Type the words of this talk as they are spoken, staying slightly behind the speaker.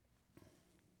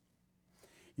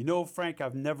You know, Frank,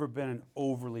 I've never been an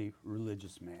overly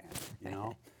religious man. You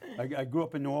know, I grew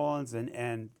up in New Orleans,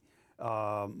 and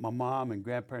my mom and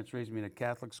grandparents raised me in a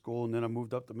Catholic school, and then I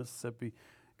moved up to Mississippi,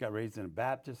 got raised in a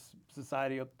Baptist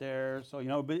society up there. So, you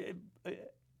know, but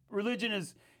religion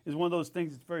is one of those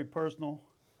things that's very personal,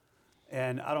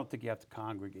 and I don't think you have to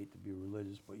congregate to be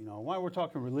religious. But, you know, why we're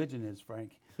talking religion is,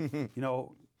 Frank, you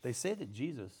know, they say that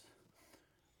Jesus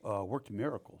worked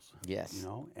miracles. Yes. You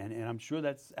know, and I'm sure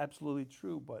that's absolutely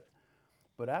true.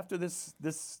 But after this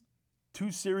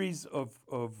two series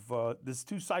this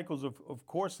 2 cycles of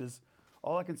courses,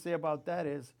 all I can say about that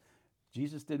is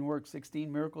Jesus didn't work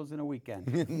 16 miracles in a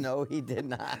weekend. No, he did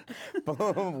not.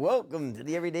 Boom. Welcome to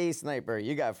the Everyday Sniper.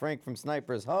 You got Frank from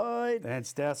Sniper's Hide. And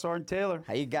Staff Sergeant Taylor.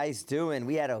 How you guys doing?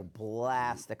 We had a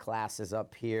blast of classes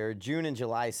up here. June and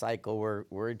July cycle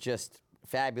were just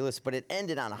fabulous, but it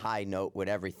ended on a high note with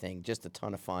everything. Just a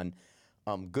ton of fun.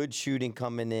 Good shooting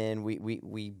coming in.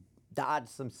 We dodged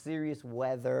some serious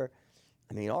weather.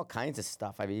 I mean, all kinds of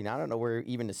stuff. I mean, I don't know where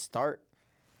even to start.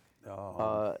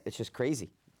 It's just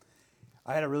crazy.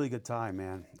 I had a really good time,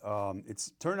 man.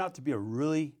 It's turned out to be a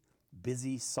really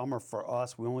busy summer for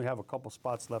us. We only have a couple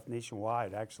spots left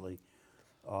nationwide, actually.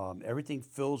 Everything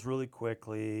fills really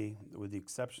quickly, with the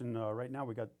exception, right now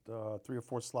we got 3 or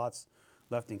 4 slots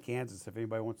left in Kansas. If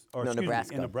anybody wants,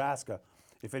 Nebraska. In Nebraska.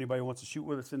 If anybody wants to shoot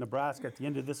with us in Nebraska at the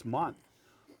end of this month,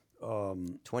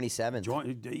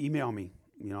 27th. Email me,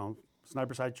 you know,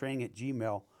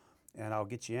 snipersidetraining@gmail.com, and I'll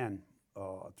get you in.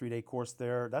 A 3-day course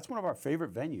there. That's one of our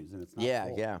favorite venues, and it's not full. Yeah.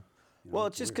 You know, Well,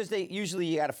 it's just because they usually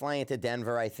you got to fly into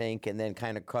Denver, I think, and then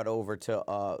kind of cut over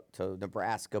to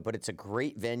Nebraska. But it's a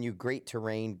great venue, great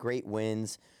terrain, great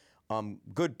winds,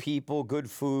 good people, good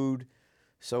food.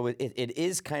 So it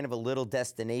is kind of a little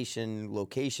destination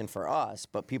location for us,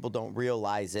 but people don't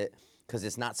realize it because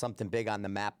it's not something big on the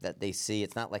map that they see.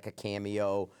 It's not like a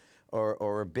Cameo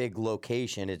or a big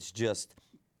location. It's just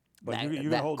But you're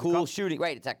that hold the cool cup? shooting.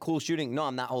 Right, it's that cool shooting. No,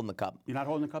 I'm not holding the cup. You're not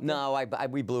holding the cup? No,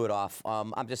 we blew it off.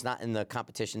 I'm just not in the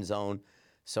competition zone,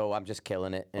 so I'm just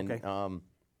killing it. And Okay.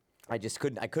 I just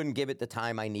couldn't give it the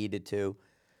time I needed to.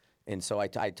 And so I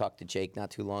talked to Jake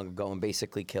not too long ago and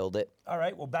basically killed it. All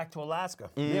right, well, back to Alaska.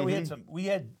 Mm-hmm.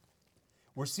 Yeah,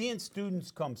 we're seeing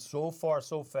students come so far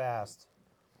so fast.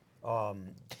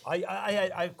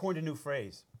 I coined a new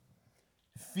phrase: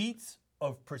 feats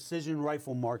of precision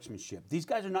rifle marksmanship. These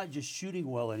guys are not just shooting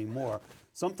well anymore.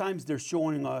 Sometimes they're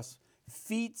showing us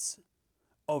feats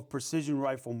of precision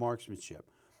rifle marksmanship.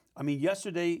 I mean,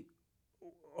 yesterday,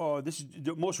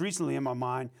 most recently in my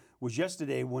mind was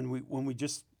yesterday when we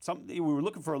were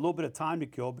looking for a little bit of time to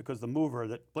kill because the mover,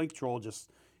 that blink troll,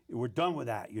 we're done with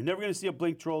that. You're never going to see a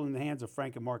blink troll in the hands of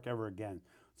Frank and Mark ever again.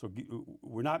 So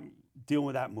we're not dealing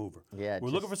with that mover. Yeah, we're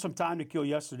looking for some time to kill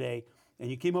yesterday, and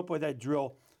you came up with that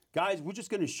drill. Guys, we're just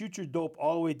going to shoot your dope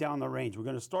all the way down the range. We're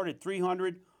going to start at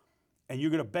 300, and you're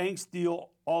going to bang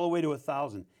steel all the way to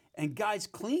 1,000. And guys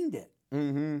cleaned it.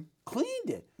 Mm-hmm. Cleaned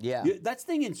it. Yeah. That's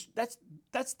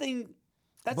something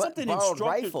borrowed instructors.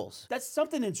 rifles. That's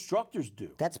something instructors do.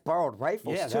 That's borrowed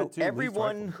rifles, Yeah, too. that too,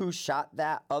 Everyone leased rifles. who shot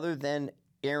that other than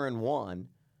Aaron 1,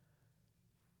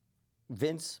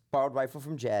 Vince borrowed rifle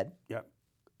from Jed. Yep.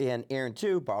 And Aaron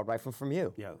 2 borrowed rifle from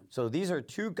you. Yeah. So these are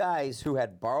 2 guys who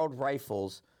had borrowed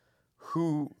rifles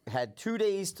who had 2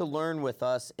 days to learn with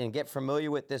us and get familiar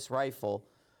with this rifle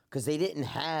because they didn't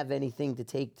have anything to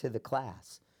take to the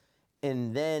class.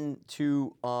 And then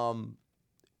to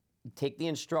take the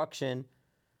instruction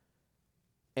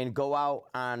and go out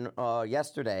on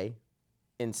yesterday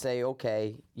and say,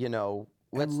 okay, you know,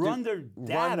 let's run their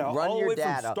data all the way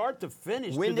from start to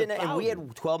finish. And we 1,000. had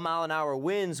 12-mile-an-hour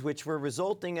winds, which were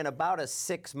resulting in about a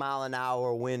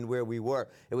 6-mile-an-hour wind where we were.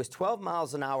 It was 12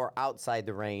 miles an hour outside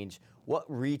the range. What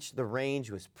reached the range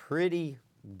was pretty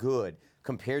good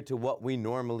compared to what we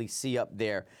normally see up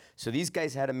there. So these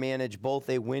guys had to manage both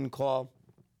a wind call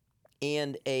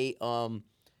and a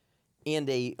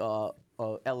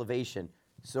elevation.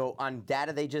 So on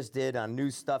data they just did on new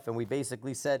stuff, and we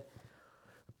basically said,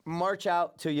 march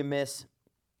out till you miss.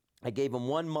 I gave them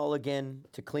 1 mulligan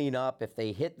to clean up. If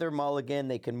they hit their mulligan,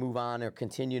 they can move on or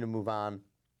continue to move on.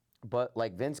 But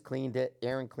like Vince cleaned it,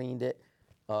 Aaron cleaned it,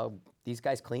 these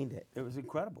guys cleaned it. It was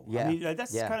incredible. Yeah. I mean,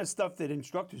 that's the kind of stuff that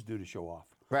instructors do to show off.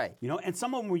 Right. You know, and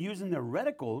some of them were using their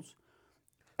reticles.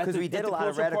 Because we did a lot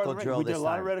of reticle drill We did this a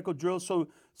lot time. of reticle drills.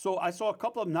 So I saw a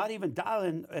couple of them not even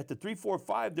dialing at the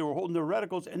 345. They were holding their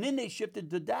reticles, and then they shifted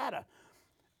to data.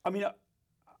 I mean,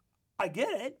 I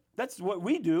get it. That's what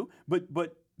we do.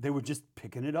 But they were just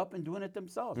picking it up and doing it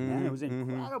themselves, man. It was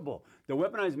incredible. The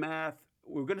weaponized math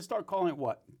we're going to start calling it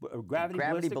what?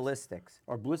 Gravity ballistics.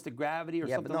 Or ballistic gravity or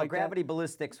Yeah, something but no, like gravity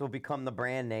ballistics will become the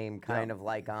brand name kind of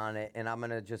like on it. And I'm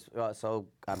going to just, so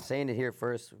I'm saying it here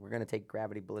first. We're going to take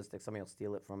gravity ballistics. Somebody will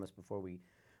steal it from us before we,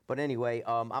 but anyway,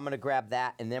 I'm going to grab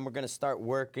that and then we're going to start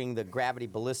working the gravity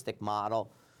ballistic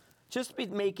model. Just to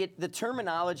make it, the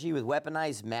terminology with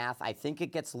weaponized math, I think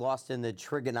it gets lost in the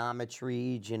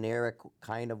trigonometry, generic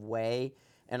kind of way.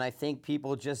 And I think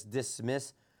people just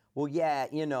dismiss, well, yeah,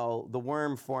 you know, the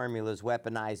worm formula is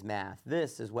weaponized math.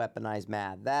 This is weaponized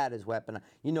math. That is weaponized.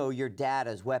 You know, your data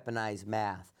is weaponized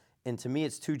math. And to me,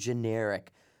 it's too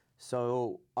generic.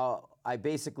 So I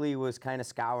basically was kind of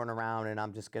scouring around, and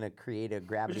I'm just going to create a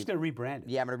gravity. We're just going to rebrand it.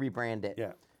 Yeah, I'm going to rebrand it.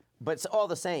 Yeah. But it's all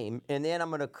the same. And then I'm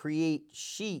going to create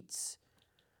sheets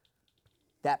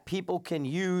that people can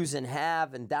use and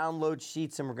have and download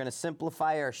sheets, and we're going to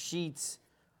simplify our sheets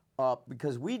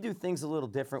because we do things a little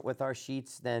different with our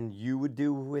sheets than you would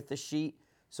do with the sheet.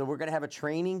 So we're going to have a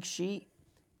training sheet,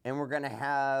 and we're going to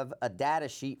have a data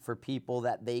sheet for people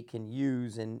that they can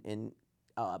use and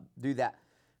do that.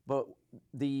 But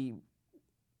the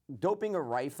doping a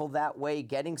rifle that way,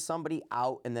 getting somebody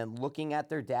out and then looking at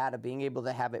their data, being able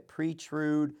to have it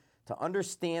pre-trued, to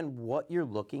understand what you're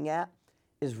looking at,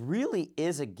 really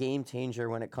is a game changer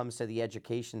when it comes to the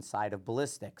education side of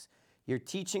ballistics. You're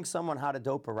teaching someone how to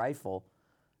dope a rifle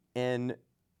and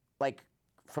like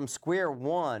from square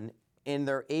one, and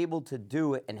they're able to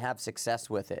do it and have success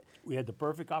with it. We had the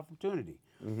perfect opportunity.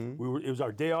 It was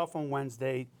our day off on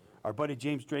Wednesday. Our buddy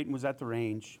James Drayton was at the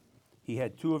range. He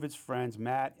had two of his friends,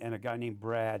 Matt and a guy named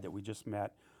Brad that we just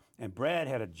met. And Brad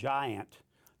had a giant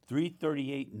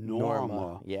 338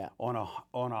 Norma, on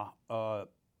a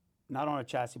not on a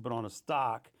chassis, but on a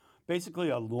stock, basically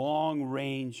a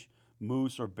long-range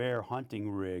moose or bear hunting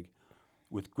rig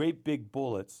with great big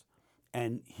bullets.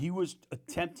 And he was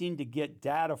attempting to get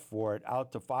data for it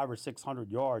out to 500 or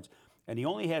 600 yards. And he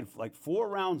only had like 4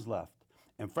 rounds left.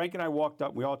 And Frank and I walked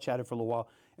up, we all chatted for a little while.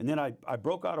 And then I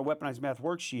broke out a weaponized math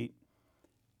worksheet.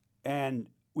 And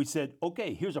we said,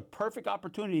 okay, here's a perfect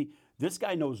opportunity. This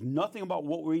guy knows nothing about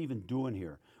what we're even doing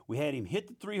here. We had him hit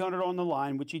the 300 on the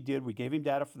line, which he did. We gave him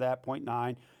data for that,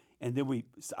 0.9. And then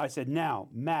I said, now,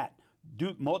 Matt,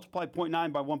 multiply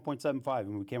 0.9 by 1.75.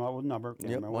 And we came out with a number.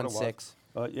 Yep,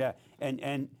 1.6. Yeah,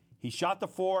 and he shot the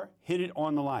 4, hit it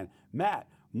on the line. Matt,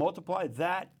 multiply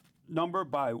that number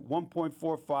by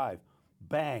 1.45.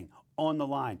 Bang, on the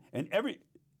line. And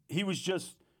he was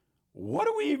just, what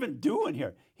are we even doing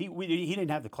here? He didn't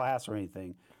have the class or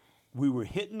anything. We were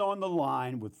hitting on the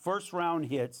line with first round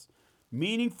hits,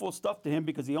 meaningful stuff to him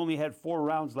because he only had 4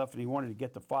 rounds left and he wanted to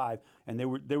get to 5, and they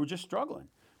were just struggling.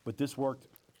 But this worked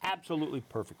absolutely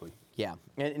perfectly. Yeah,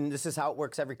 and this is how it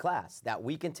works every class, that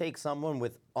we can take someone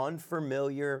with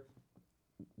unfamiliar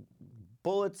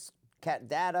bullets, cat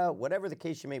data, whatever the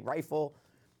case you may, rifle,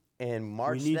 and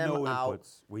march them out.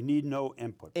 We need no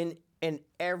input. And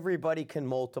everybody can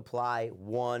multiply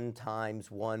 1 times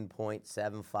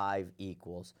 1.75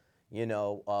 equals,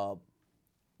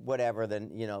 whatever,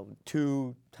 then,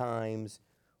 2 times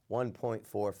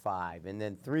 1.45, and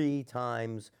then 3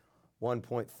 times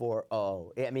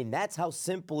 1.40. I mean, that's how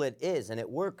simple it is, and it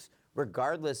works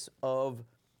regardless of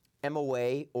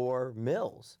MOA or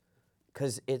mils,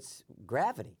 because it's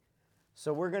gravity.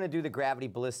 So we're gonna do the gravity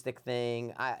ballistic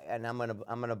thing, and I'm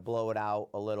gonna blow it out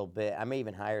a little bit. I may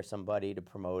even hire somebody to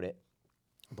promote it,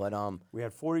 but we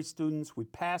had 40 students. We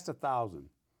passed 1,000.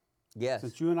 Yes.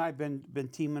 Since you and I have been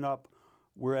teaming up,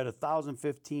 we're at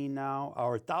 1,015 now.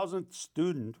 Our 1,000th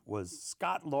student was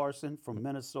Scott Larson from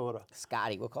Minnesota.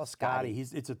 Scotty, we'll call Scotty.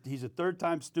 He's a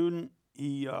third-time student.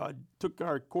 He took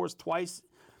our course twice.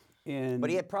 But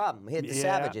he had problem. He had the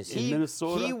savages. In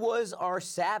Minnesota. He was our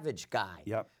savage guy.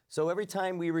 Yep. So every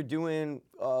time we were doing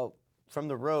from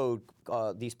the road,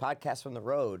 these podcasts from the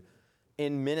road,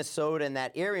 in Minnesota in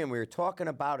that area, and we were talking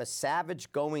about a savage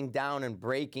going down and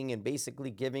breaking and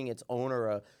basically giving its owner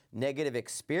a negative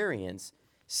experience,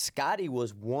 Scotty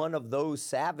was one of those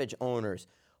savage owners.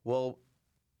 Well,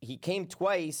 he came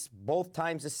twice. Both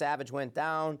times the savage went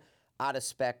down. Out of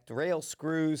spec rail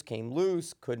screws, came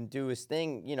loose, couldn't do his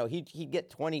thing. He'd get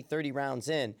 20, 30 rounds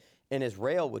in, and his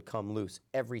rail would come loose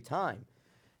every time.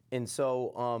 And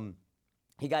so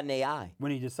he got an AI.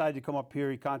 When he decided to come up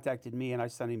here, he contacted me, and I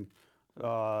sent him,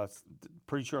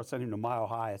 pretty sure I sent him to Mile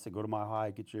High. I said, go to Mile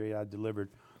High, get your AI delivered,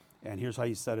 and here's how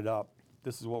you set it up.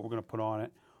 This is what we're going to put on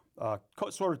it.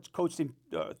 Sort of coached him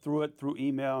through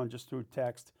email and just through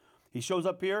text. He shows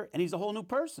up here, and he's a whole new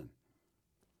person.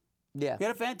 Yeah. He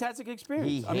had a fantastic experience.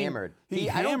 He hammered.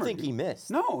 I don't think he missed.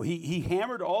 No, he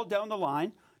hammered all down the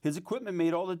line. His equipment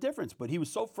made all the difference, but he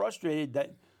was so frustrated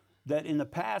that that in the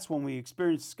past when we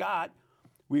experienced Scott,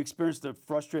 we experienced a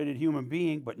frustrated human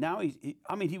being, but now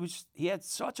he had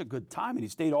such a good time, and he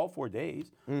stayed all 4 days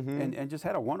and just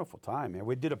had a wonderful time, man.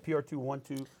 We did a PR2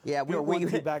 1-2. Yeah, we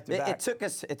back to back.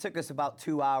 It took us about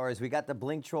 2 hours. We got the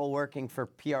blink troll working for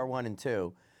PR1 and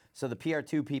 2. So the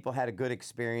PR2 people had a good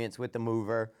experience with the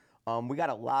mover. We got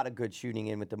a lot of good shooting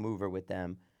in with the mover with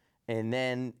them. And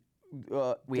then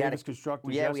we had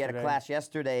a class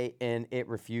yesterday, and it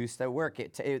refused to work.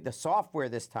 The software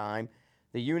this time,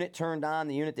 the unit turned on,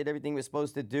 the unit did everything it was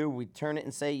supposed to do. We turn it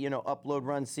and say, upload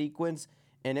run sequence,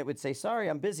 and it would say, sorry,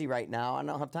 I'm busy right now. I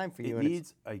don't have time for you. It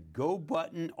needs a go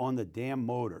button on the damn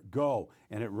motor. Go.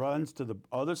 And it runs to the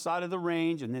other side of the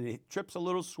range, and then it trips a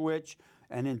little switch,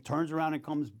 and then turns around and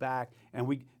comes back. And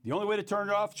the only way to turn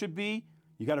it off should be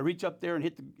you got to reach up there and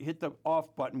hit the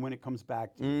off button when it comes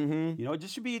back to you. It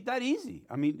just should be that easy.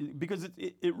 I mean, because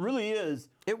it really is.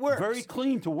 It works. Very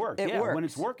clean to work. It works. When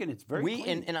it's working, it's very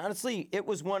clean. And honestly, it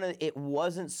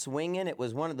wasn't swinging. It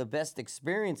was one of the best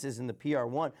experiences in the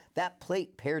PR1. That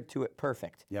plate paired to it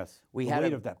perfect. Yes. The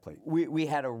weight of that plate. We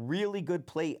had a really good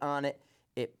plate on it.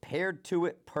 It paired to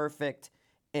it perfect,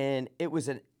 and it was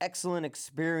an excellent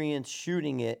experience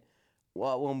shooting it.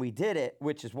 Well, when we did it,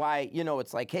 which is why,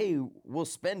 it's like, hey, we'll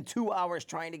spend 2 hours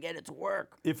trying to get it to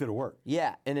work. If it'll work.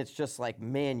 Yeah, and it's just like,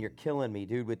 man, you're killing me,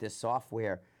 dude, with this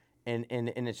software. And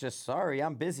it's just, sorry,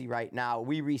 I'm busy right now.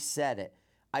 We reset it.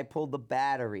 I pulled the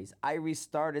batteries. I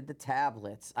restarted the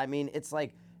tablets. I mean, it's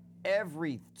like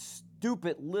every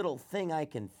stupid little thing I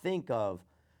can think of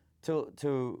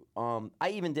I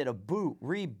even did a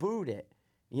reboot it.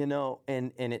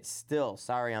 And it's still,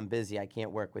 sorry, I'm busy. I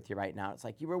can't work with you right now. It's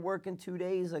like, you were working 2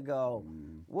 days ago.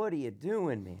 What are you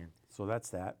doing, man? So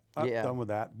that's that. I'm done with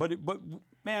that. But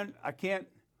man, I can't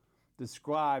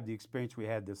describe the experience we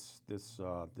had this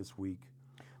week.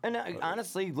 And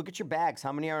honestly, look at your bags.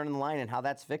 How many are in the line and how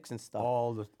that's fixing stuff.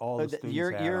 All the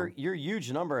students your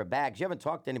huge number of bags. You haven't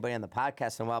talked to anybody on the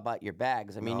podcast in a while about your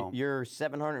bags. I mean, you're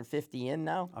 750 in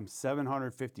now? I'm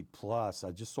 750 plus.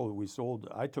 I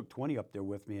took 20 up there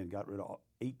with me and got rid of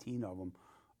 18 of them.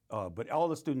 But all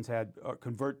the students had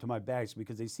convert to my bags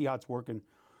because they see how it's working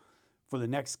for the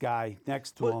next guy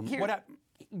next to them.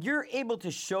 You're able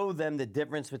to show them the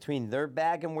difference between their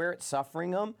bag and where it's suffering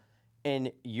them,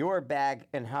 and your bag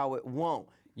and how it won't.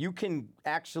 You can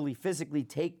actually physically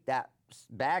take that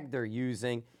bag they're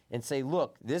using and say,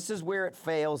 look, this is where it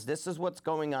fails. This is what's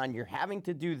going on. You're having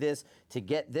to do this to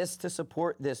get this to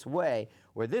support this way,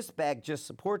 where this bag just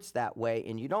supports that way,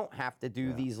 and you don't have to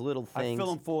do these little things. I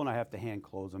fill them full and I have to hand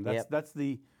close them. That's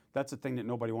the thing that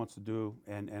nobody wants to do,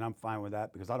 and I'm fine with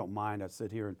that because I don't mind. I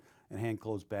sit here and hand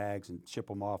close bags and ship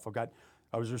them off.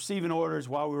 I was receiving orders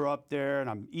while we were up there, and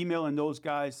I'm emailing those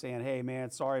guys saying, hey,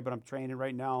 man, sorry, but I'm training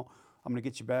right now. I'm going to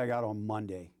get your bag out on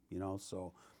Monday,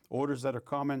 So orders that are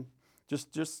coming,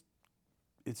 just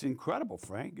it's incredible,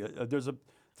 Frank. There's a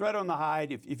thread on the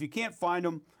hide. If you can't find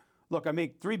them, look, I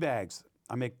make 3 bags.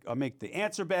 I make the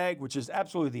answer bag, which is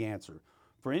absolutely the answer.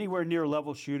 For anywhere near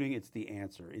level shooting, it's the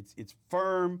answer. It's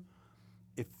firm.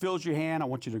 It fills your hand. I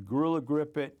want you to gorilla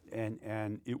grip it,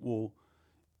 and it will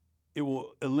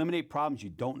eliminate problems you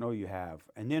don't know you have.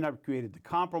 And then I've created the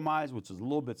compromise, which is a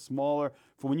little bit smaller.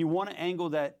 For when you want to angle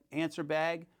that answer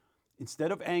bag,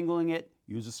 instead of angling it,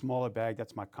 use a smaller bag.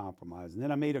 That's my compromise. And then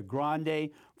I made a grande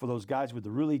for those guys with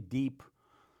the really deep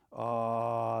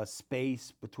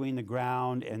space between the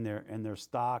ground and their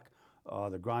stock.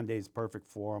 The grande is perfect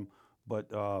for them. But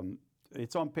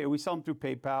it's on pay. We sell them through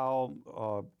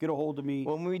PayPal. Get a hold of me.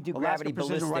 When we do Gravity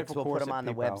Ballistics, we'll put them on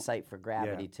the website for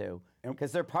Gravity too,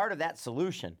 because they're part of that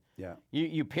solution. Yeah.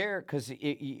 You pair, because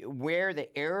where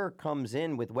the error comes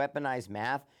in with weaponized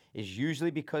math is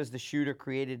usually because the shooter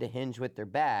created a hinge with their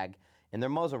bag and their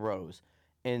muzzle rose,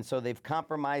 and so they've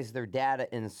compromised their data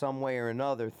in some way or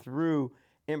another through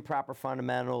improper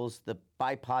fundamentals, the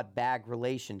bipod bag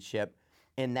relationship,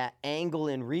 and that angle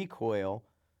in recoil,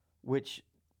 which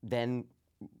then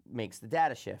makes the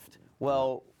data shift.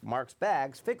 Well, Mark's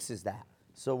Bags fixes that.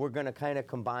 So we're going to kind of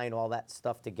combine all that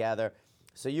stuff together.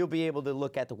 So you'll be able to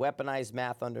look at the weaponized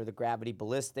math under the Gravity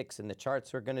Ballistics and the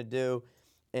charts we're going to do,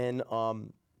 and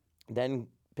then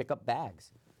pick up bags.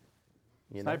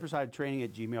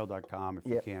 SnipersHideTraining@gmail.com. If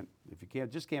you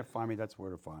can't find me, that's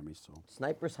where to find me. So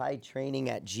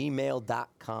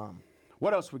SnipersHideTraining@gmail.com.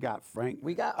 What else we got, Frank?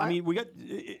 We had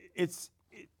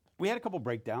a couple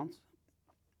breakdowns.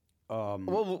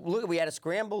 Well, look, we had a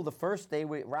scramble the first day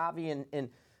with Ravi, and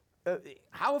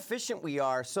how efficient we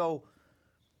are. So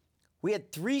we had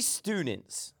 3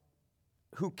 students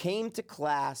who came to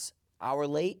class hour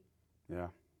late. Yeah.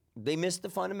 They missed the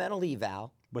fundamental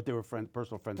eval. but they were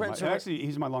personal friends. Friends of mine. are- Actually,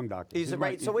 he's my lung doctor. He's my-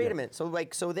 right. So wait yeah. a minute.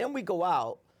 So then we go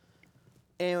out,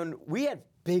 and we had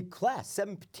big class,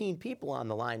 17 people on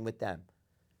the line with them.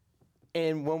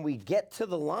 And when we get to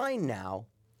the line now,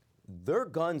 their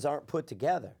guns aren't put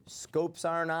together. Scopes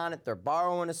aren't on it. They're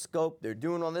borrowing a scope. They're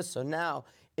doing all this. So now,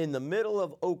 in the middle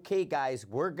of, okay, guys,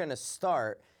 we're going to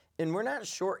start. And we're not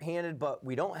shorthanded, but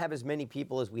we don't have as many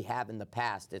people as we have in the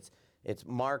past. It's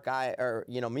Mark,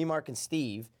 me, Mark, and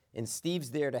Steve. And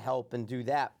Steve's there to help and do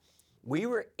that. We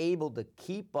were able to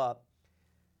keep up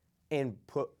and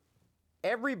put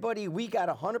everybody, we got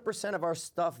 100% of our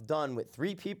stuff done with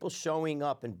 3 people showing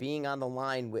up and being on the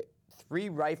line with 3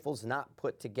 rifles not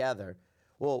put together.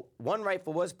 Well, 1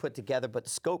 rifle was put together, but the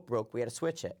scope broke. We had to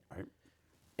switch it. Right.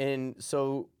 And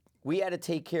so we had to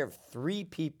take care of 3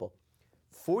 people,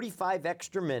 45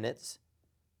 extra minutes,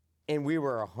 and we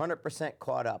were 100%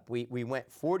 caught up. We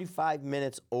went 45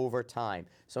 minutes over time.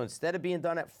 So instead of being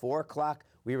done at 4 o'clock,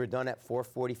 we were done at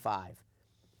 4:45.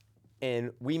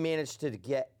 And we managed to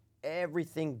get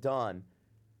everything done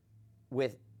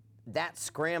with that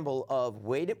scramble of,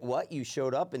 wait, what? You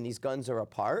showed up and these guns are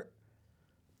apart?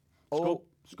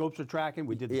 Scopes are tracking.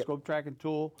 We did the scope tracking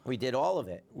tool. We did all of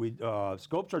it.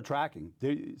 Scopes are tracking.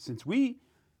 Since we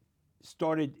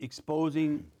started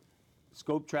exposing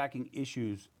scope tracking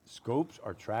issues, scopes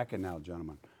are tracking now,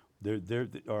 gentlemen.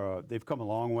 They've come a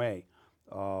long way.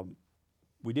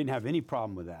 We didn't have any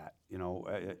problem with that.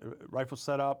 Rifle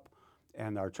setup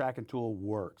and our tracking tool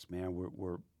works, man.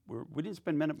 We didn't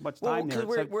spend much time there.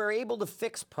 Because we're able to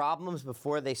fix problems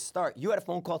before they start. You had a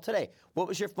phone call today. What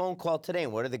was your phone call today,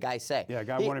 and what did the guy say? Yeah, a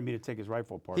guy wanted me to take his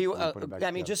rifle apart. And put it back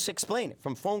together. Just explain it.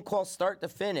 From phone call start to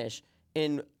finish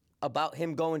in about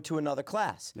him going to another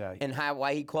class. Yeah. And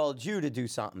why he called you to do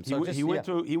something. So he went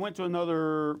to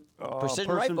another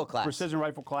precision rifle class. Precision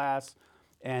rifle class,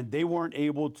 and they weren't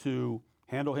able to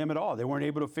handle him at all. They weren't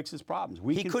able to fix his problems.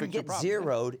 He couldn't get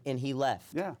zeroed, and he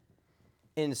left. Yeah.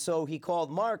 And so he called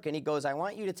Mark, and he goes, I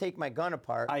want you to take my gun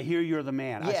apart. I hear you're the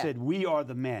man. I Yeah. said, we are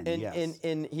the men, yes.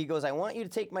 And he goes, I want you to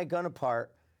take my gun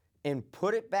apart and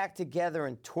put it back together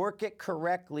and torque it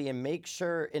correctly and make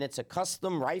sure, and it's a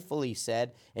custom rifle, he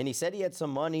said. And he said he had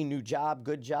some money, new job,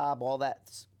 good job, all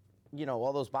that,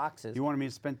 all those boxes. He wanted me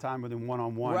to spend time with him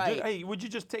one-on-one. Right. Hey, would you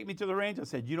just take me to the range? I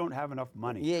said, you don't have enough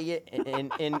money. Yeah.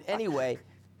 And anyway,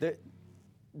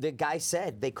 the guy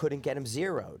said they couldn't get him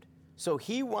zeroed. So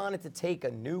he wanted to take a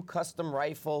new custom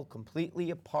rifle completely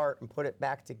apart and put it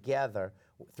back together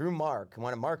through Mark. He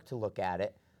wanted Mark to look at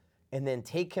it and then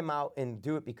take him out and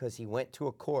do it because he went to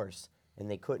a course and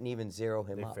they couldn't even zero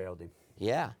him up. They failed him.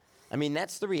 Yeah. I mean,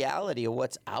 that's the reality of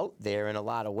what's out there in a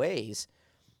lot of ways,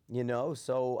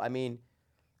 So, I mean,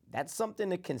 that's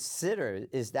something to consider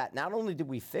is that not only did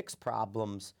we fix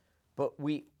problems, but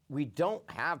we don't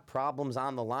have problems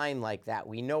on the line like that.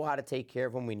 We know how to take care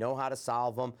of them. We know how to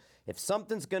solve them. If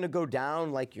something's going to go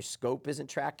down, like your scope isn't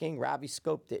tracking, Robbie's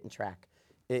scope didn't track.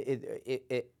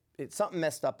 Something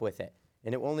messed up with it.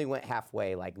 And it only went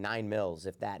halfway, like 9 mils,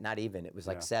 if that, not even. It was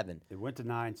like 7. It went to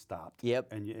 9, stopped.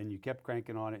 Yep. And you kept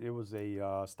cranking on it. It was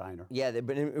a Steiner. Yeah,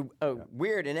 but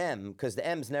weird in M, because the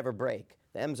M's never break.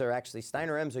 The M's are actually,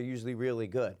 Steiner M's are usually really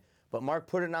good. But Mark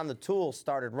put it on the tool,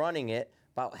 started running it.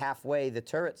 About halfway, the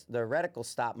reticle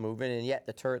stopped moving, and yet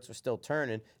the turrets were still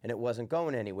turning, and it wasn't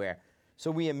going anywhere. So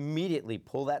we immediately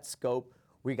pull that scope.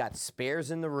 We got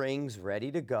spares in the rings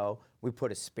ready to go. We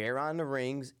put a spare on the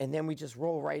rings, and then we just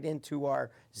roll right into our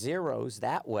zeros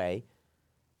that way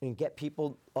and get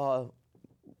people,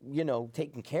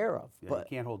 taken care of. Yeah,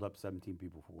 but you can't hold up 17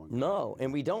 people for one guy. No,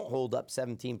 and we don't hold up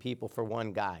 17 people for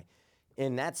one guy.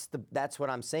 And that's what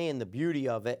I'm saying, the beauty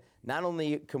of it. Not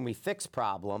only can we fix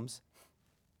problems,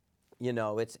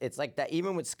 it's like that.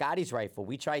 Even with Scotty's rifle,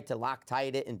 we tried to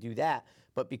Loctite it and do that,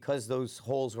 but because those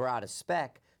holes were out of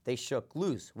spec, they shook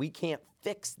loose. We can't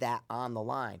fix that on the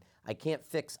line. I can't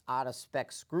fix out of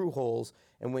spec screw holes,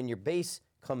 and when your base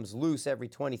comes loose every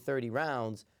 20, 30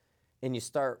 rounds, and you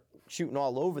start shooting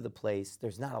all over the place,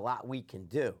 there's not a lot we can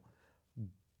do,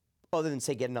 other than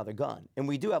say get another gun. And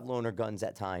we do have loaner guns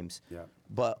at times. Yeah.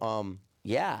 But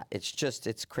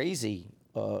it's crazy.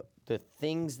 The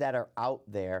things that are out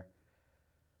there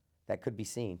that could be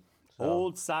seen. So.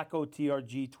 Old Sacco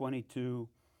TRG 22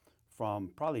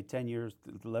 from probably 10 years,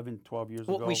 11, 12 years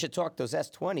ago. Well, we should talk those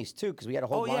S20s too, because we had a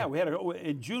whole line. Yeah,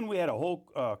 in June we had a whole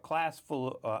class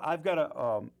full. I've got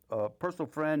a personal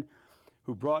friend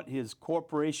who brought his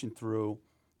corporation through.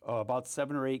 About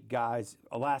 7 or 8 guys.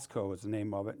 Alasco is the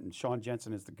name of it, and Sean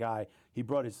Jensen is the guy. He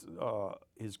brought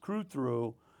his crew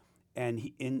through,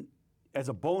 and as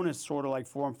a bonus, sort of like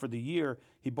for him for the year,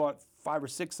 he bought 5 or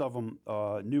 6 of them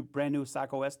brand new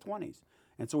Sacco S20s.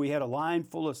 And so we had a line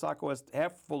full of Soccer West,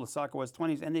 half full of Soccer West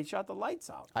 20s, and they shot the lights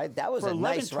out. That was for a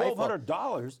nice rifle.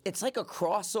 $1,200. It's like a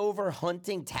crossover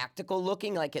hunting tactical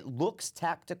looking. Like it looks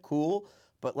tactical,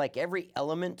 but like every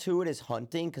element to it is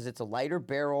hunting because it's a lighter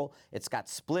barrel. It's got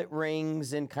split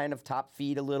rings and kind of top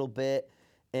feed a little bit,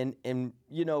 and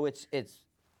you know it's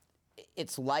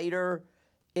lighter.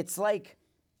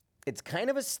 It's kind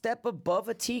of a step above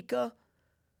a Tikka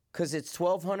because it's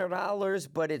 $1,200,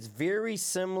 but it's very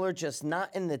similar, just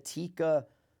not in the Tikka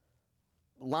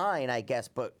line, I guess.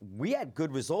 But we had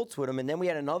good results with them, and then we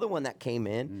had another one that came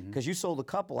in because you sold a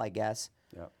couple, I guess.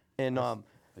 Yep. And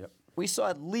Yep. we saw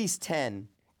at least 10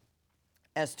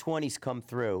 S20s come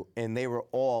through, and they were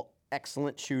all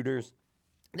excellent shooters.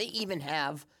 They even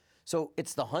have, so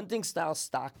it's the hunting style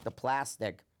stock, the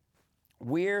plastic,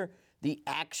 where the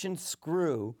action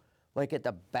screw, like at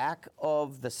the back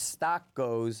of the stock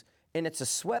goes, and it's a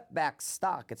swept back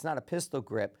stock. It's not a pistol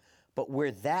grip, but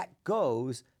where that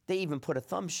goes, they even put a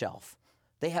thumb shelf.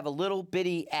 They have a little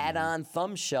bitty add-on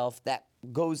thumb shelf that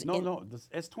goes in. No, the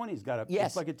S20's got Yes.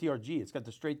 it's like a TRG. It's got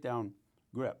the straight down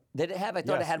grip. Did it have? I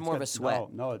thought Yes, it had it's more of got- a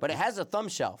sweat. no, but it has a thumb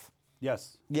shelf.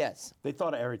 Yes. Yes. They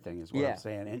thought of everything is what Yeah. I'm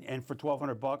saying. And for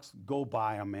 $1,200, go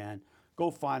buy them, man. Go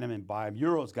find them and buy them.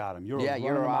 Euro's got them. Euro's Yeah, running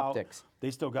Euro them out. Optics.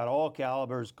 They still got all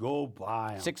calibers. Go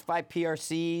buy them. 6.5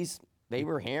 PRCs. They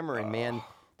were hammering, man.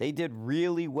 They did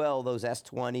really well, those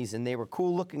S20s, and they were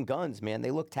cool-looking guns, man. They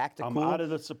look tactical. I'm out of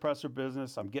the suppressor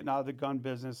business. I'm getting out of the gun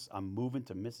business. I'm moving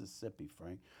to Mississippi,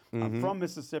 Frank. I'm from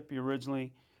Mississippi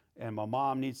originally, and my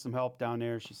mom needs some help down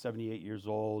there. She's 78 years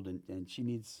old, and she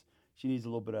needs a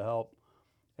little bit of help.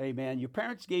 Hey, man, your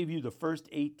parents gave you the first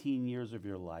 18 years of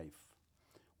your life.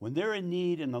 When they're in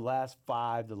need in the last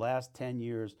 5, the last 10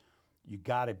 years, you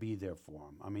got to be there for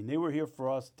them. I mean, they were here for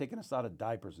us, taking us out of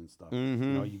diapers and stuff. You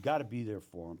know, you got to be there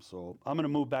for them. So I'm going to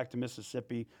move back to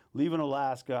Mississippi, leaving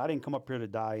Alaska. I didn't come up here to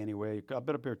die anyway. I've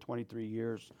been up here 23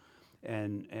 years,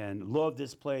 and love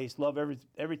this place, love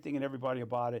everything and everybody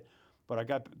about it. But I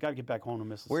got to get back home to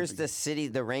Mississippi. Where's the city,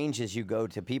 the ranges you go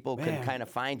to? People can Man. kind of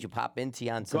find you, pop into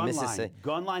you on some Mississippi.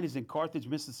 Gunline is in Carthage,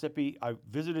 Mississippi. I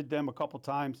visited them a couple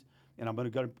times, and I'm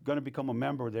going to become a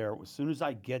member there as soon as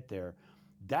I get there.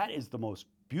 That is the most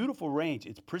beautiful range.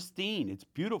 It's pristine. It's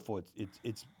beautiful.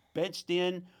 It's benched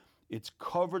in. It's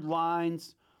covered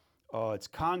lines. It's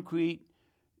concrete.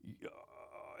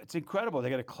 It's incredible. They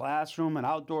got a classroom, an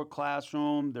outdoor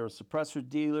classroom. They're a suppressor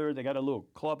dealer. They got a little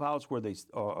clubhouse where they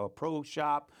a pro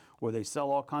shop where they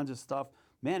sell all kinds of stuff.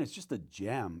 Man, it's just a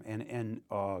gem. And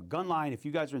Gunline, if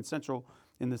you guys are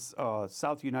in the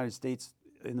South United States,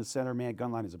 in the center, man,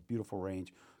 Gunline is a beautiful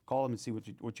range. Call them and see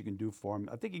what you can do for them.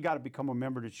 I think you got to become a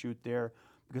member to shoot there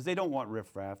because they don't want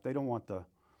riffraff. They don't want the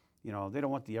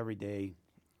everyday.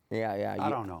 Yeah. I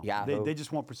don't know. Yahoo. They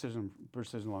just want precision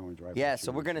long range rifles. Yeah,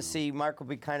 so we're going to see, Mark will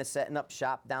be kind of setting up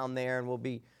shop down there, and we'll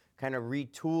be kind of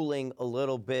retooling a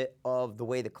little bit of the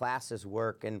way the classes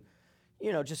work, and,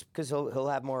 you know, just because he'll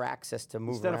have more access to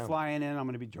move Instead around. of flying in, I'm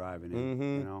going to be driving in.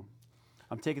 You know,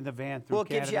 I'm taking the van through Well, it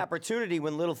Canada. gives you opportunity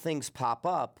when little things pop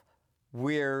up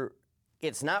where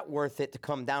it's not worth it to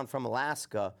come down from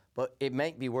Alaska, but it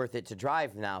might be worth it to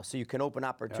drive now. So you can open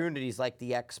opportunities like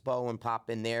the Expo and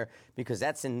pop in there because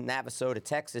that's in Navasota,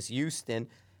 Texas, Houston.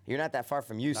 You're not that far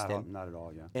from Houston. Not at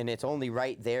all, yeah. And it's only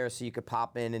right there, so you could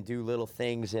pop in and do little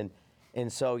things. And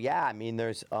so, yeah, I mean,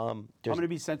 there's I'm going to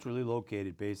be centrally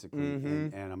located, basically,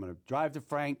 and I'm going to drive to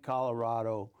Frank,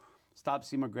 Colorado, stop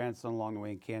see my grandson along the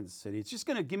way in Kansas City. It's just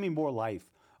going to give me more life.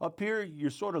 Up here,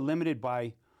 you're sort of limited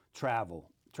by travel.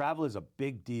 Travel is a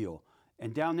big deal.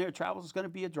 And down there, travel is going to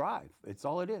be a drive. It's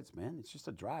all it is, man. It's just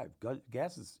a drive.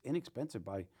 Gas is inexpensive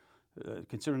by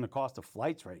considering the cost of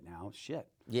flights right now. Shit.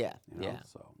 Yeah, You know? yeah.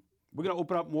 So we're going to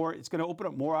open up more. It's going to open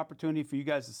up more opportunity for you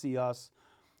guys to see us.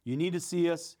 You need to see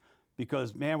us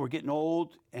because, man, we're getting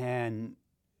old. And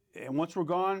once we're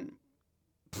gone,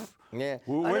 Yeah.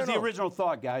 where's the original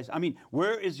thought, guys? I mean,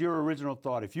 where is your original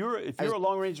thought? If you're a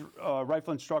long-range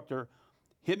rifle instructor,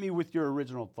 hit me with your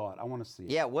original thought. I want to see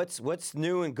it. Yeah, what's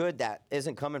new and good that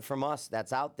isn't coming from us,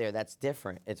 that's out there, that's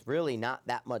different? It's really not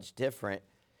that much different.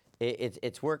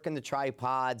 It's working the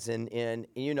tripods and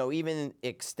you know, even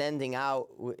extending out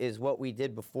is what we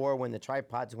did before when the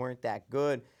tripods weren't that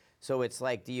good. So it's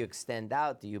like, do you extend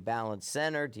out? Do you balance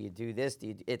center? Do you do this?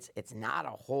 It's not a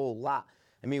whole lot.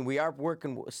 I mean, we are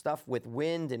working stuff with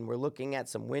wind, and we're looking at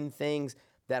some wind things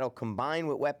that'll combine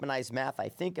with weaponized math. I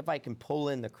think if I can pull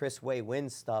in the Chris Way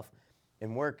wind stuff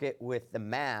and work it with the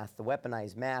math, the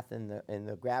weaponized math and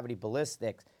the gravity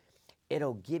ballistics,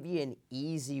 it'll give you an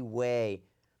easy way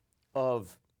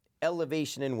of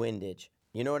elevation and windage.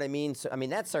 You know what I mean? So I mean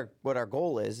that's what our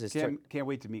goal is. Can't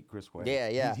wait to meet Chris Way. Yeah,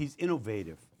 yeah. He's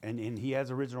innovative and he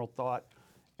has original thought,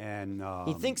 and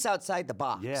he thinks outside the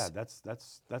box. Yeah, that's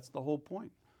the whole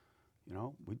point. You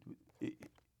know,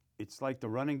 it's like the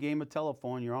running game of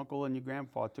telephone. Your uncle and your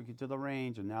grandpa took you to the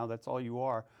range, and now that's all you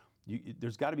are.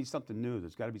 There's got to be something new.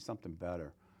 There's got to be something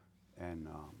better. And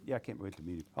I can't wait to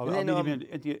meet him. I'll meet him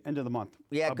at the end of the month.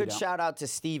 Yeah, good shout out to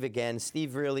Steve again.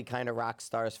 Steve really kind of rock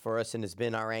stars for us and has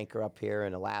been our anchor up here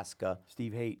in Alaska.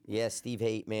 Steve Haight. Yeah, Steve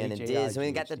Haight, man. And Diz. I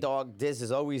mean, got the dog. Diz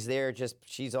is always there.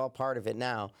 She's all part of it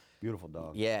now. Beautiful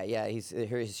dog. Yeah.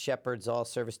 His shepherd's all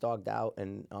service dogged out,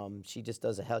 and she just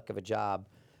does a heck of a job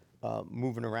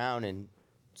moving around, and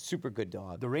super good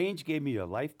dog. The range gave me a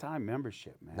lifetime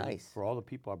membership, man. Nice. For all the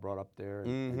people I brought up there,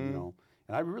 and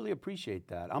I really appreciate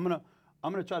that. I'm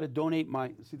gonna try to donate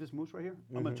see this moose right here?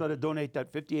 I'm gonna try to donate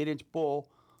that 58-inch bull.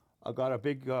 I got a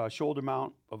big shoulder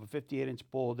mount of a 58-inch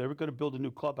bull. They were gonna build a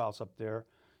new clubhouse up there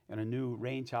and a new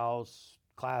range house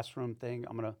classroom thing.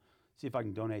 I'm gonna see if I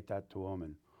can donate that to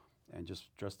them and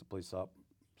just dress the place up.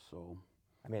 So.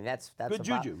 I mean, that's good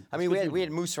juju. I mean, we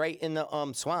had moose right in the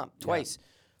swamp twice.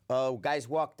 Yeah. Guys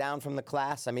walk down from the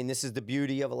class. I mean, this is the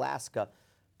beauty of Alaska.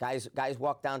 Guys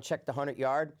walk down, check the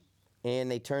 100-yard, and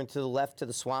they turn to the left to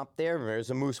the swamp there, and there's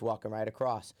a moose walking right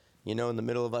across, in the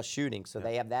middle of us shooting. So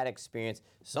they have that experience.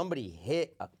 Somebody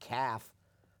hit a calf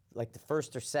like the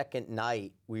first or second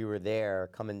night we were there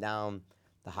coming down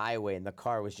the highway, and the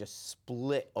car was just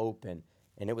split open,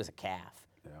 and it was a calf.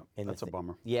 Yeah, and that's a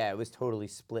bummer. Yeah, it was totally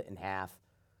split in half.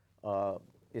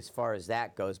 As far as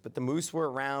that goes. But the moose were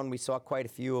around. We saw quite a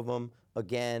few of them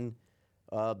again.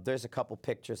 There's a couple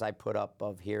pictures I put up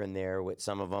of here and there with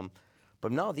some of them.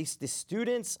 But no, the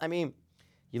students, I mean,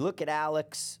 you look at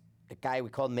Alex, a guy we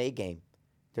called May Game.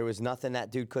 There was nothing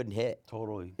that dude couldn't hit.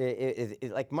 Totally.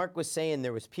 Like Mark was saying,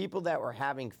 there was people that were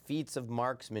having feats of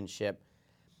marksmanship,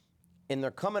 and they're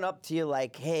coming up to you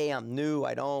like, hey, I'm new,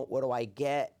 what do I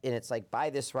get? And it's like, buy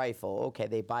this rifle. Okay,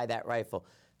 they buy that rifle.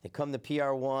 They come to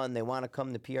PR1, they want to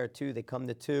come to PR2, they come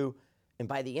to 2, and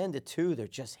by the end of 2, they're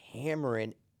just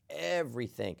hammering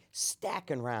everything,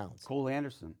 stacking rounds. Cole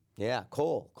Anderson. Yeah,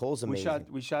 Cole's amazing.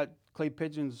 We shot clay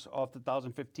pigeons off the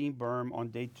 1015 berm on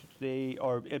day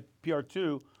at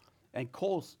PR2, and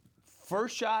Cole's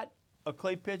first shot a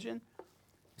clay pigeon.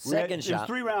 Second shot. It was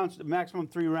 3 rounds, maximum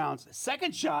 3 rounds.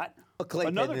 Second shot,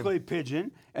 another clay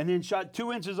pigeon, and then shot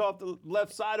 2 inches off the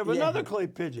left side of another clay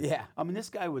pigeon. Yeah. I mean,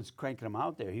 this guy was cranking them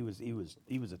out there. He was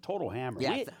a total hammer.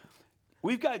 Yeah.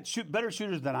 We've got better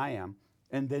shooters than I am.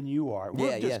 And then you are.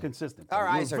 We're just consistent. Our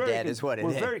eyes are dead, is what it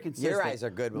is. We're very consistent. Your eyes are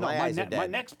good, but my eyes are dead. My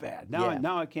neck's bad.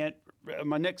 Now I can't.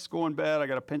 My neck's going bad. I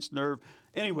got a pinched nerve.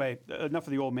 Anyway, enough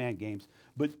of the old man games.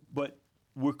 But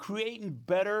we're creating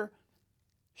better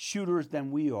shooters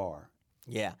than we are.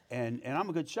 Yeah. And I'm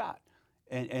a good shot.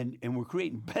 And we're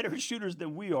creating better shooters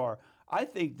than we are. I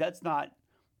think that's not.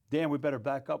 Dan, we better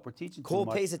back up. We're teaching Cole too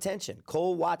much. pays attention.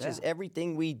 Cole watches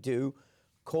everything we do.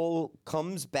 Cole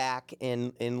comes back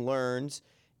and learns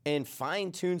and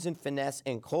fine-tunes and finesse,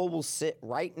 and Cole will sit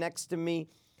right next to me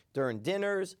during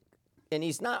dinners, and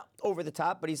he's not over the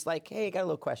top, but he's like, hey, I got a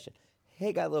little question.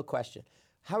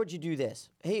 How would you do this?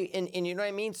 Hey, and you know what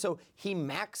I mean? So he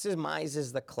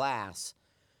maximizes the class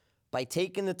by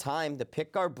taking the time to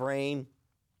pick our brain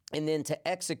and then to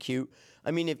execute. I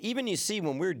mean, if even you see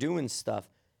when we're doing stuff,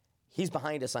 he's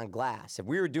behind us on glass. If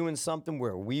we were doing something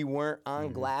where we weren't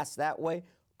on glass that way,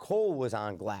 Cole was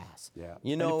on glass. Yeah.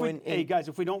 Hey, guys,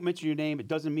 if we don't mention your name, it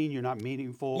doesn't mean you're not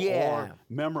meaningful or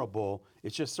memorable.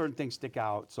 It's just certain things stick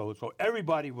out. So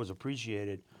everybody was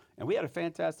appreciated, and we had a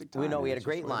fantastic time. We had a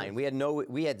great line. We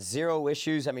had 0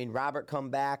 issues. I mean, Robert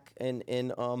come back and he's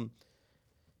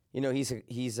a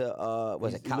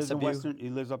Kotzebue? He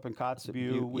lives up in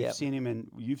Kotzebue.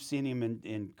 You've seen him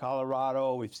in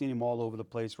Colorado. We've seen him all over the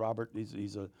place. Robert,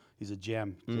 he's a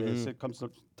gem. He comes to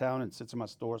town and sits in my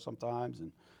store sometimes,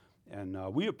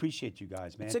 and we appreciate you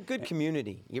guys, man. It's a good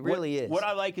community. It really is. What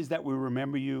I like is that we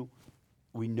remember you,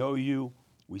 we know you,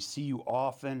 we see you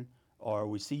often, or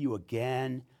we see you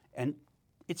again, and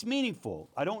it's meaningful.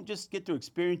 I don't just get to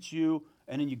experience you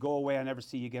and then you go away. I never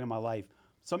see you again in my life.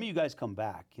 Some of you guys come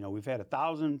back. We've had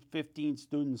 1,015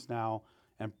 students now,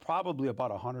 and probably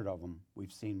about 100 of them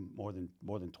we've seen more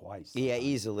than twice. Yeah,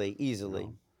 easily.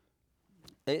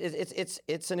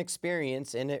 It's an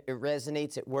experience, and it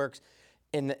resonates. It works,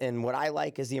 and what I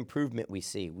like is the improvement we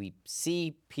see. We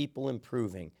see people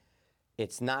improving.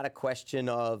 It's not a question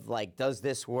of like, does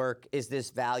this work? Is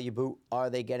this valuable? Are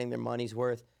they getting their money's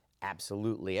worth?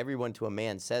 Absolutely. Everyone to a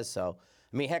man says so.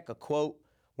 I mean, heck, a quote.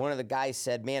 One of the guys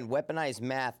said, man, weaponized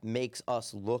math makes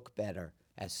us look better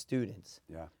as students.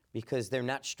 Yeah. because they're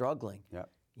not struggling. Yeah.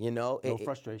 You know, No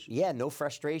frustration. Yeah, no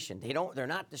frustration. They're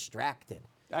not distracted.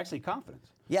 Actually, confidence.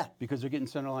 Yeah. Because they're getting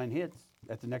centerline hits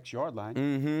at the next yard line,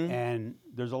 and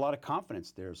there's a lot of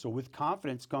confidence there. So with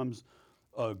confidence comes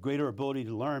a greater ability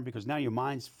to learn because now your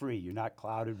mind's free. You're not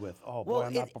clouded with, oh, boy,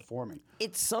 I'm not performing.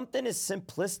 It's something as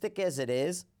simplistic as it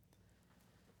is.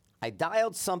 I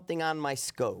dialed something on my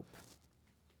scope.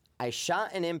 I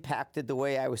shot and impacted the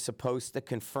way I was supposed to,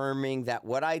 confirming that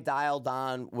what I dialed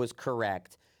on was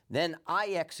correct. Then I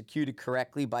executed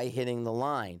correctly by hitting the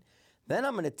line. Then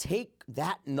I'm going to take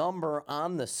that number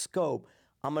on the scope.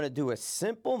 I'm going to do a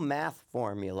simple math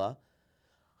formula.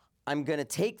 I'm going to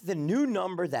take the new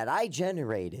number that I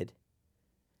generated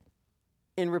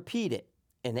and repeat it.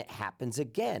 And it happens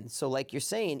again. So like you're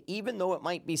saying, even though it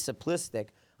might be simplistic,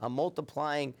 I'm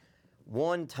multiplying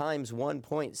 1 times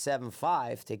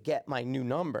 1.75 to get my new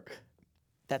number.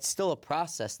 That's still a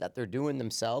process that they're doing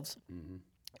themselves.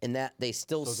 And that they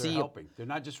still So see. they're helping. They're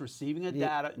not just receiving a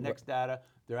data, next data.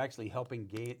 They're actually helping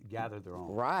gather their own.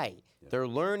 Right. Yeah. They're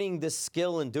learning the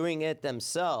skill and doing it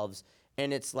themselves.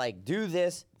 And it's like, do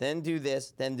this, then do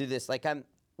this, then do this. Like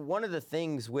one of the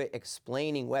things with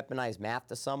explaining weaponized math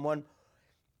to someone,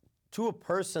 to a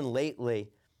person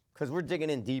lately, because we're digging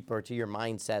in deeper to your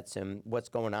mindsets and what's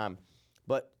going on,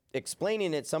 but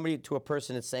explaining it to a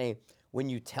person is saying, when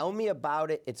you tell me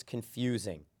about it, it's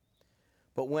confusing.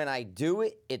 But when I do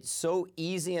it, it's so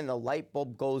easy and the light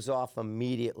bulb goes off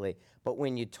immediately. But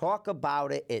when you talk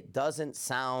about it, it doesn't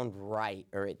sound right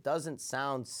or it doesn't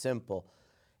sound simple.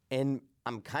 And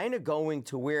I'm kind of going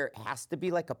to where it has to be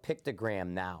like a pictogram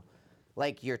now.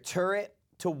 Like your turret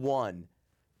to 1,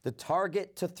 the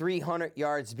target to 300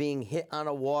 yards being hit on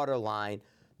a water line,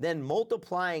 then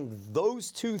multiplying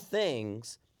those two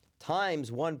things times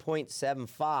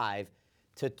 1.75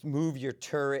 to move your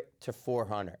turret to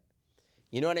 400.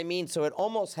 You know what I mean? So it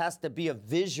almost has to be a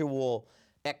visual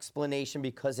explanation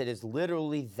because it is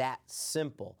literally that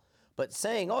simple. But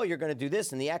saying, oh, you're going to do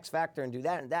this and the X factor and do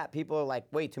that and that, people are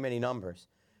like, way too many numbers.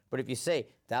 But if you say,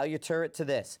 dial your turret to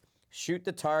this, shoot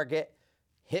the target,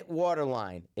 hit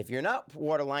waterline. If you're not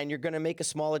waterline, you're going to make a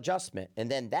small adjustment. And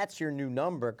then that's your new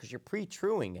number because you're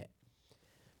pre-truing it.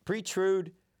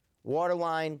 Pre-trued,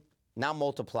 waterline, now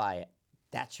multiply it.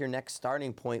 That's your next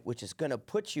starting point, which is going to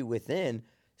put you within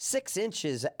 6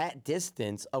 inches at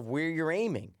distance of where you're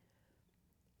aiming.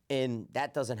 And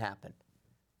that doesn't happen.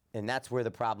 And that's where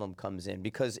the problem comes in.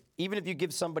 Because even if you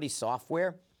give somebody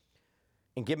software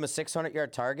and give them a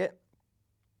 600-yard target,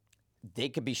 they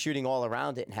could be shooting all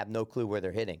around it and have no clue where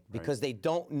they're hitting because they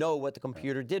don't know what the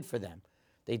computer did for them.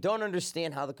 They don't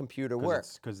understand how the computer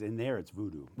works. Because in there it's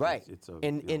voodoo. Right.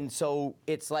 And so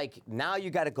it's like now you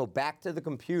got to go back to the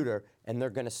computer and they're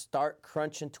going to start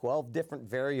crunching 12 different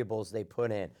variables they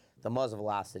put in. The muzzle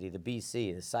velocity, the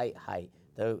BC, the sight height,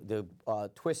 the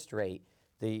twist rate,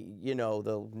 they're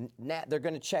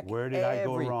going to check where did I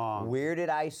go wrong? Where did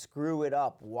I screw it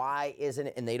up? Why isn't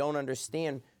it? And they don't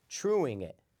understand truing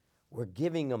it. We're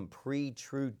giving them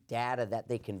pre-true data that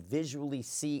they can visually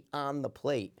see on the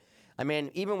plate. I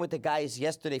mean, even with the guys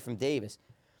yesterday from Davis,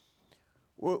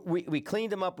 we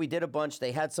cleaned them up. We did a bunch.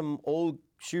 They had some old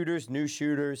shooters, new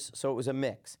shooters, so it was a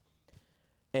mix.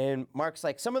 And Mark's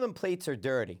like, some of them plates are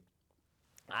dirty.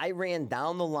 I ran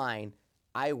down the line.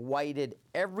 I whited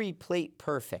every plate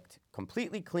perfect,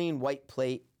 completely clean white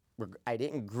plate. I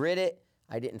didn't grit it.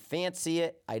 I didn't fancy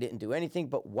it. I didn't do anything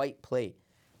but white plate.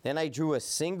 Then I drew a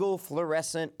single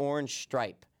fluorescent orange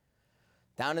stripe.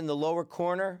 Down in the lower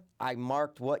corner, I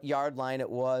marked what yard line it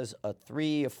was, a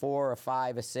 3, a 4, a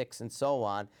 5, a 6, and so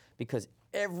on, because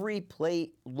every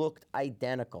plate looked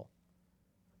identical.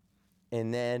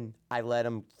 And then I let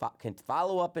them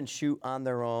follow up and shoot on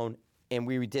their own, and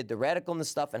we did the reticle and the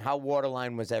stuff, and how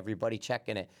waterline was everybody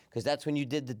checking it, because that's when you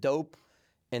did the dope,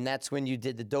 and that's when you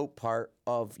did the dope part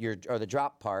of the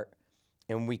drop part,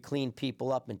 and we cleaned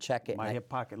people up and check it. My hip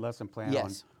pocket lesson plan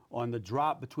Yes. on the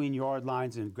drop between yard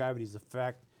lines and gravity's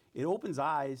effect, it opens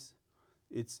eyes.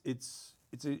 It's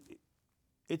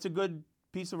a good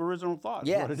piece of original thought.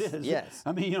 Yes, Is what it is. yes.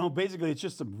 I mean, basically it's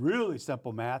just some really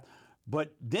simple math,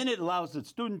 but then it allows the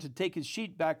student to take his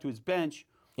sheet back to his bench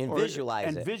And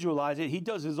visualize it. Visualize it. He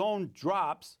does his own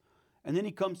drops, and then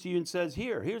he comes to you and says,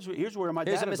 here's where my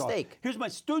Here's a data's off. mistake. Here's my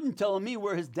student telling me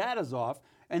where his data's off,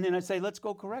 and then I say, let's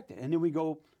go correct it. And then we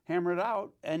go hammer it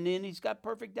out, and then he's got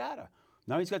perfect data.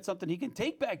 Now he's got something he can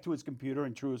take back to his computer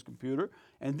and true his computer,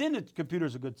 and then the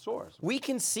computer's a good source. We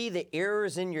can see the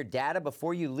errors in your data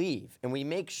before you leave, and we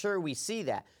make sure we see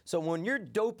that. So when you're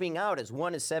doping out as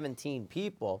 1 to 17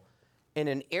 people, and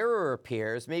an error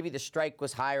appears, maybe the strike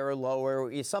was higher or lower,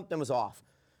 or something was off,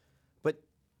 but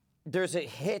there's a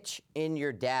hitch in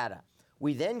your data.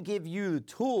 We then give you the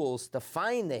tools to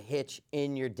find the hitch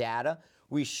in your data.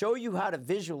 We show you how to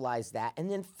visualize that and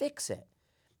then fix it.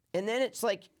 And then it's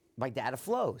like my data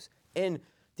flows. And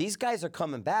these guys are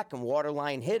coming back and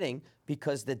waterline hitting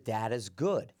because the data's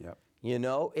good. Yep. You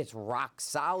know, it's rock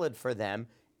solid for them,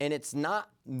 and it's not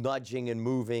nudging and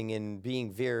moving and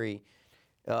being very,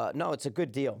 no, it's a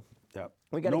good deal. Yep.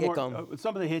 We got to get going.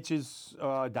 Some of the hitches,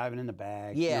 diving in the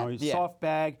bag. Yeah, You know, yeah. soft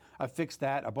bag, I fixed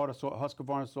that. I bought a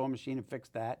Husqvarna sewing machine and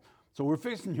fixed that. So we're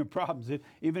fixing your problems,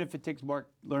 even if it takes Mark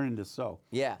learning to sew.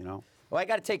 Yeah. You know? Well, I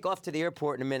got to take off to the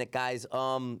airport in a minute, guys.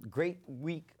 Great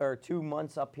week or 2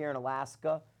 months up here in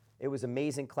Alaska. It was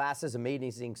amazing classes,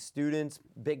 amazing students,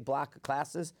 big block of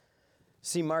classes.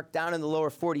 See Mark down in the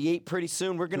lower 48 pretty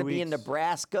soon. We're going to be in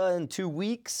Nebraska in 2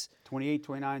 weeks. 28,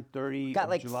 29, 30 Got of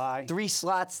like July. 3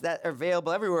 slots that are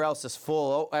available. Everywhere else is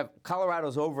full.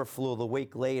 Colorado's overflew the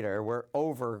week later. We're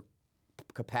over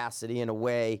capacity in a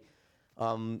way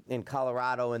in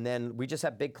Colorado. And then we just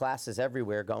have big classes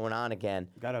everywhere going on again.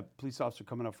 Got a police officer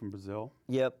coming up from Brazil.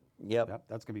 Yep. Yep,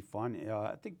 that's going to be fun.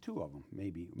 I think 2 of them,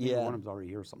 maybe. Maybe one of them's already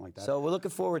here or something like that. So we're looking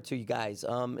forward to you guys.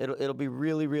 It'll be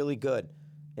really, really good.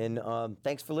 And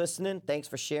thanks for listening. Thanks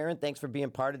for sharing. Thanks for being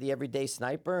part of the Everyday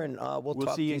Sniper. And we'll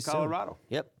talk see to you you in soon. Colorado.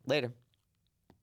 Yep. Later.